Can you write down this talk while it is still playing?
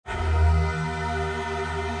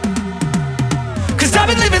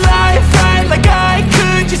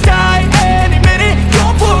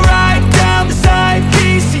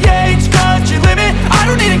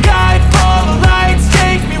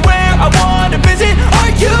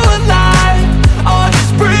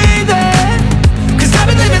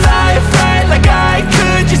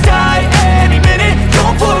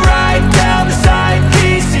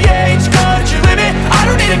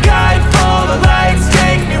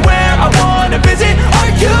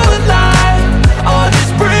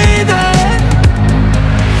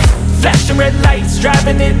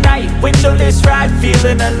this ride,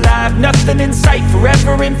 feeling alive. Nothing in sight,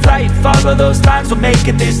 forever in flight. Follow those lines, we'll make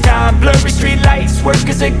it this time. Blurry street lights, work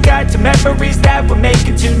as a guide to memories that we're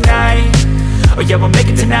making tonight. Oh yeah, we'll make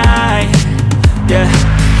it tonight. Yeah,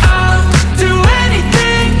 I'll do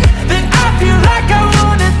anything that I feel like I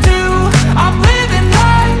wanna do. I'm living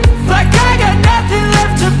life like I got nothing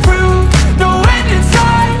left to prove. No end in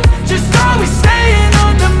sight, just always staying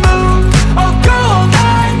on the move. I'll go all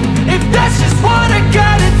night if that's just what I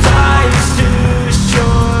gotta do. Life's too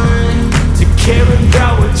short to care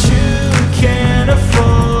about what you can't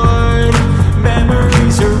afford.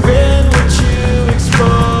 Memories are in what you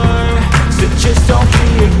explore, so just don't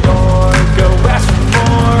be ignored. Go ask for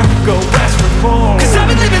more, go ask for more. 'Cause I've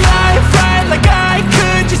been living life right like I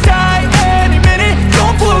could just die any minute.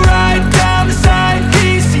 Going for a ride down the side,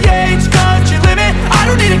 PCH, country limit. I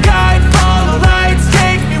don't need a guide, follow lights,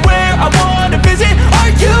 take me where I wanna visit.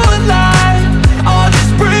 Are you alive? I'll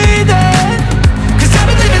just breathe in. 'Cause I've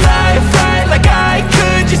been living life right like I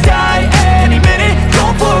could just die any minute.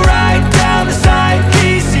 Going for a ride down the side,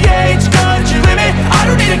 PCH, country limit. I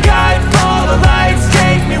don't need a guide, follow lights,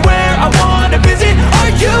 take me where I wanna visit.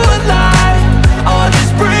 Are you alive? I'll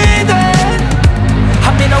just breathe in.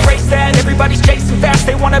 I'm in a race that everybody's chasing fast.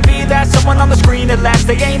 They wanna be that someone on the screen at last.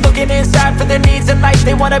 They ain't looking inside for their needs in life.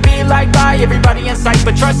 They wanna be liked by everybody in sight.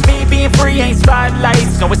 But trust me, being free ain't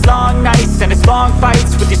spotlights. No, it's long nights and it's long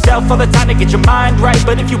fights with yourself all the time to get your mind right.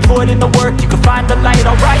 But if you put in the work, you can find the light,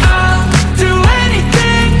 alright? I'll do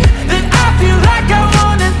anything that I feel like I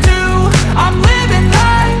wanna do. I'm living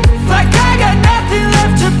life like I got nothing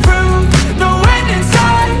left to prove. No end in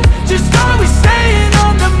sight, just always staying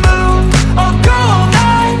on the move. I'll go all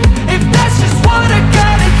night if that's just what I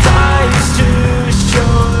gotta do. Life's too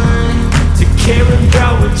short to care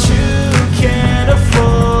about what you can't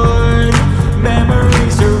afford.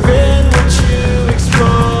 Memories are in what you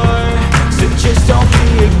explore, so just don't be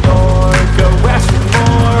ignored. Go ask for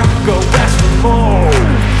more, go ask for more.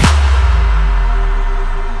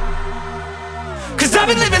 'Cause I've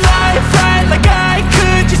been living life right like I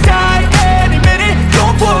could just die any minute.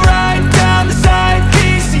 Going for a ride down the side,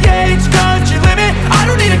 PCH, country limit. I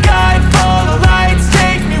don't need a guide, follow lights,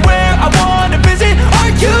 take me where I wanna visit.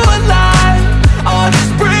 Are you alive? I'll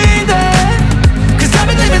just breathe in. 'Cause I've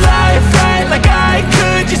been living life right like I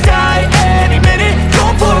could just die any minute.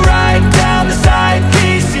 Going for a ride down the side,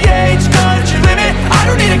 PCH, country limit. I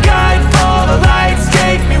don't need a guide, follow lights,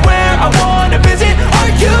 take me where I wanna visit.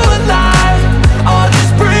 Are you alive? I'll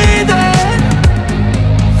just breathe in.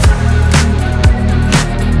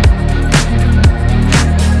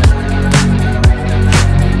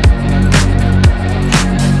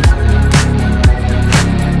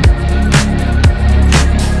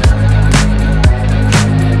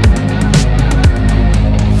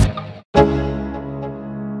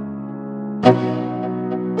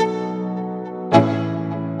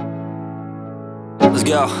 Let's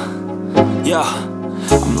go. Yo,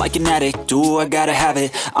 I'm like an addict, do I gotta have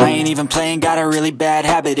it. I ain't even playing, got a really bad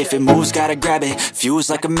habit. If it moves, gotta grab it, fuse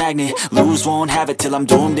like a magnet. Lose, won't have it till I'm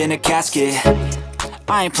doomed in a casket.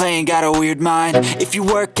 I ain't playing, got a weird mind. If you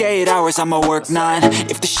work 8 hours, I'ma work 9.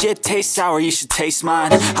 If the shit tastes sour, you should taste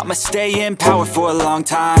mine. I'ma stay in power for a long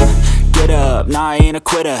time. Get up, nah, I ain't a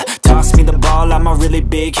quitter. Toss me the ball, I'm a really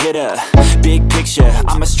big hitter. Big picture,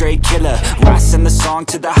 I'm a straight killer. Rising the song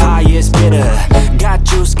to the highest bidder. Got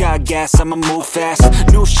juice, got gas, I'ma move fast.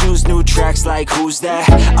 New shoes, new tracks, like who's that?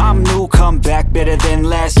 I'm new, come back, better than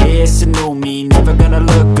last. Yeah, it's a new me, never gonna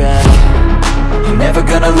look back. I'm never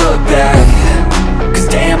gonna look back. 'Cause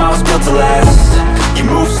damn, I was built to last. You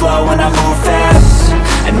move slow and I move fast,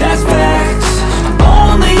 and that's facts.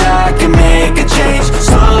 Only I can make a change.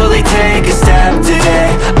 Slowly take a step today.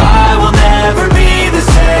 I will never be the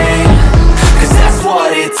same, 'cause that's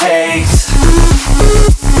what it takes.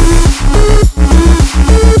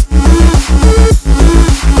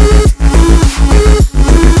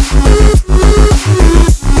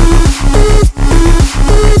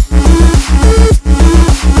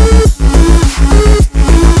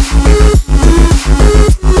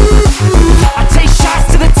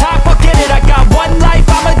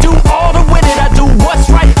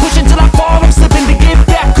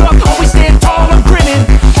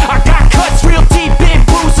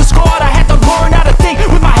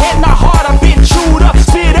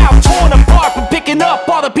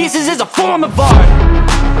 Pieces is a form of art.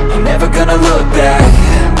 I'm never gonna look back.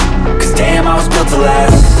 'Cause damn, I was built to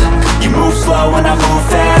last. You move slow and I move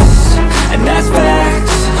fast, and that's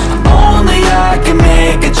facts. Only I can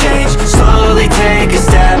make a change. Slowly take a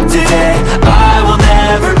step today. I will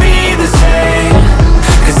never be the same,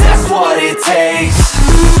 'cause that's what it takes.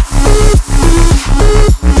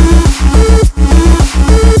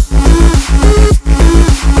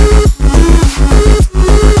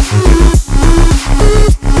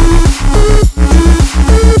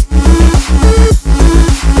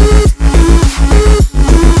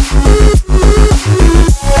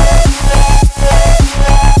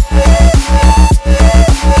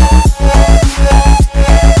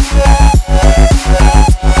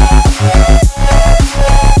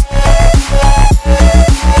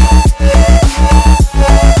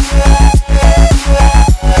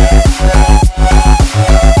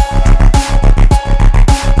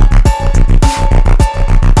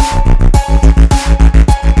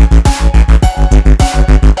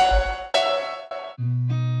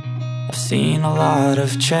 lot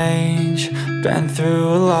of change, been through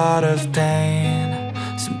a lot of pain.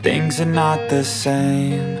 Some things are not the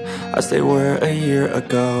same as they were a year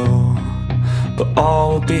ago, but all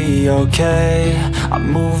will be okay. I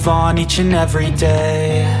move on each and every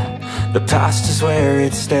day. The past is where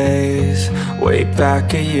it stays, way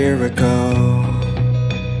back a year ago.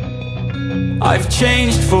 I've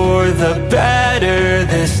changed for the better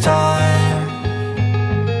this time.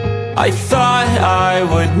 I thought I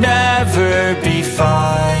would never be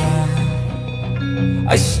fine.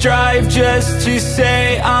 I strive just to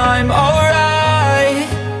say I'm alright,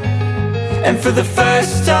 and for the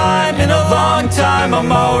first time in a long time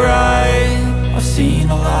I'm alright. I've seen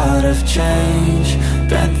a lot of change,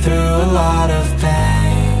 been through a lot of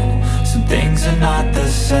pain. Some things are not the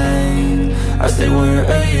same as they were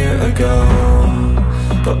a year ago,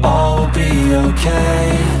 but all will be okay.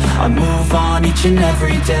 I move on each and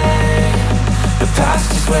every day. The past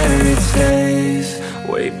is where it stays,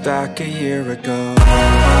 way back a year ago.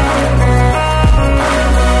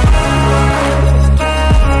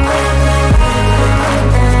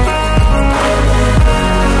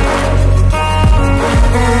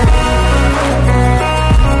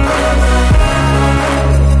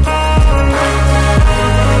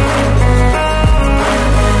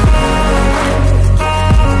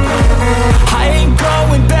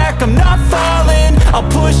 I'm not falling. I'll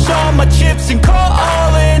push all my chips and call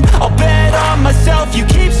all in. I'll bet on myself, you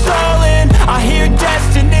keep stalling. I hear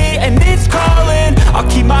destiny and it's calling. I'll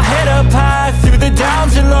keep my head up high through the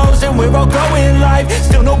downs and lows, and we're all going live.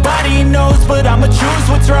 Still nobody knows, but I'ma choose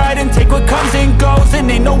what's right and take what comes and goes.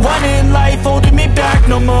 And ain't no one in life holding me back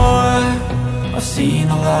no more. I've seen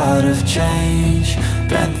a lot of change,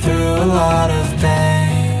 been through a lot of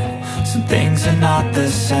pain. Some things are not the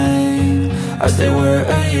same as they were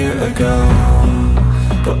a year ago,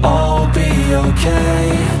 but all will be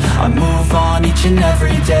okay. I move on each and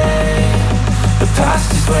every day. The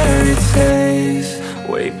past is where it stays,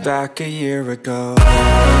 way back a year ago.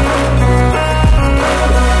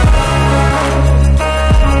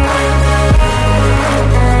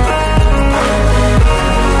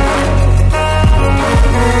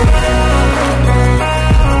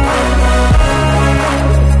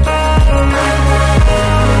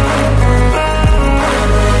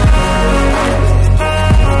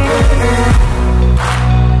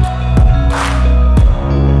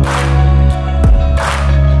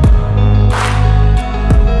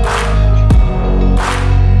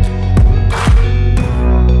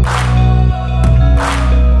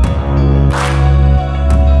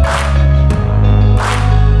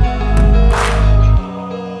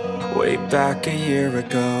 Back a year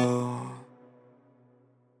ago.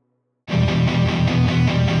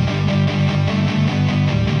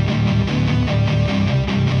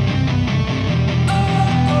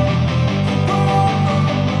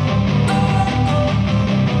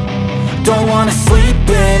 Don't wanna sleep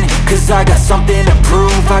in, cause I got something to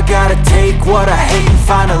prove. I gotta take what I hate and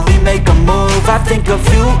finally make a move. I think of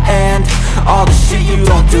you and all the shit you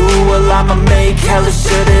don't do. Well, I'ma make hella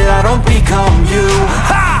sure that I don't become you.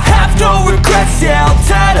 Have no regrets, yeah, I'll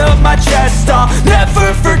tie up my chest. I'll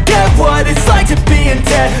never forget what it's like to be in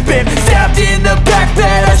debt. Been stabbed in the back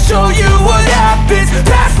bed, I'll show you what happens.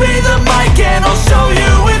 Pass me the mic and I'll show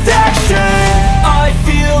you with action. I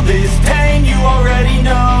feel this pain, you already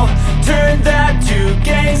know. Turn that to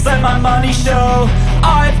gains, let my money show.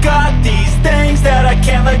 I've got these things that I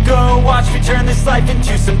can't let go. Watch me turn this life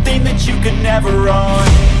into something that you could never own.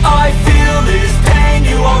 I feel this pain,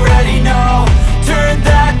 you already know. Turn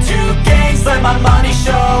that to gains, let my money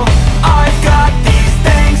show. I've got these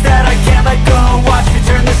things that I can't let go. Watch me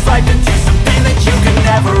turn this life into something that you could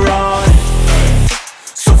never own.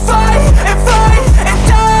 So fight and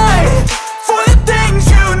die for the things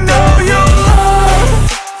you know you love.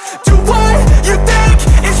 Do what you think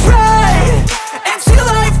is right and see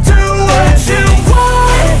life do what you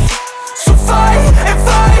want. So fight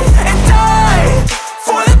and die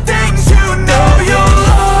for the things you know you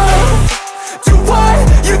love. Do what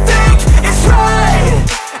you think is right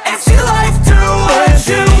and see life do what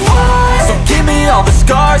you want. So give me all the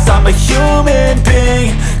scars, I'm a human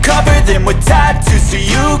being. Cover them with tattoos so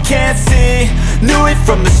you can't see. Knew it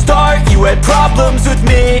from the start, you had problems with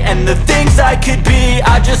me and the things I could be,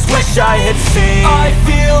 I just wish I had seen. I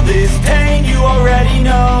feel this pain, you already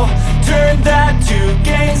know. Turn that to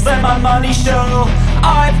gains, let my money show.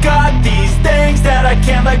 I've got these things that I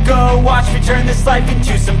can't let go. Watch me turn this life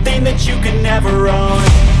into something that you could never own.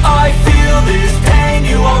 I feel this pain,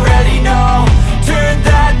 you already know. Turn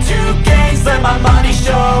that to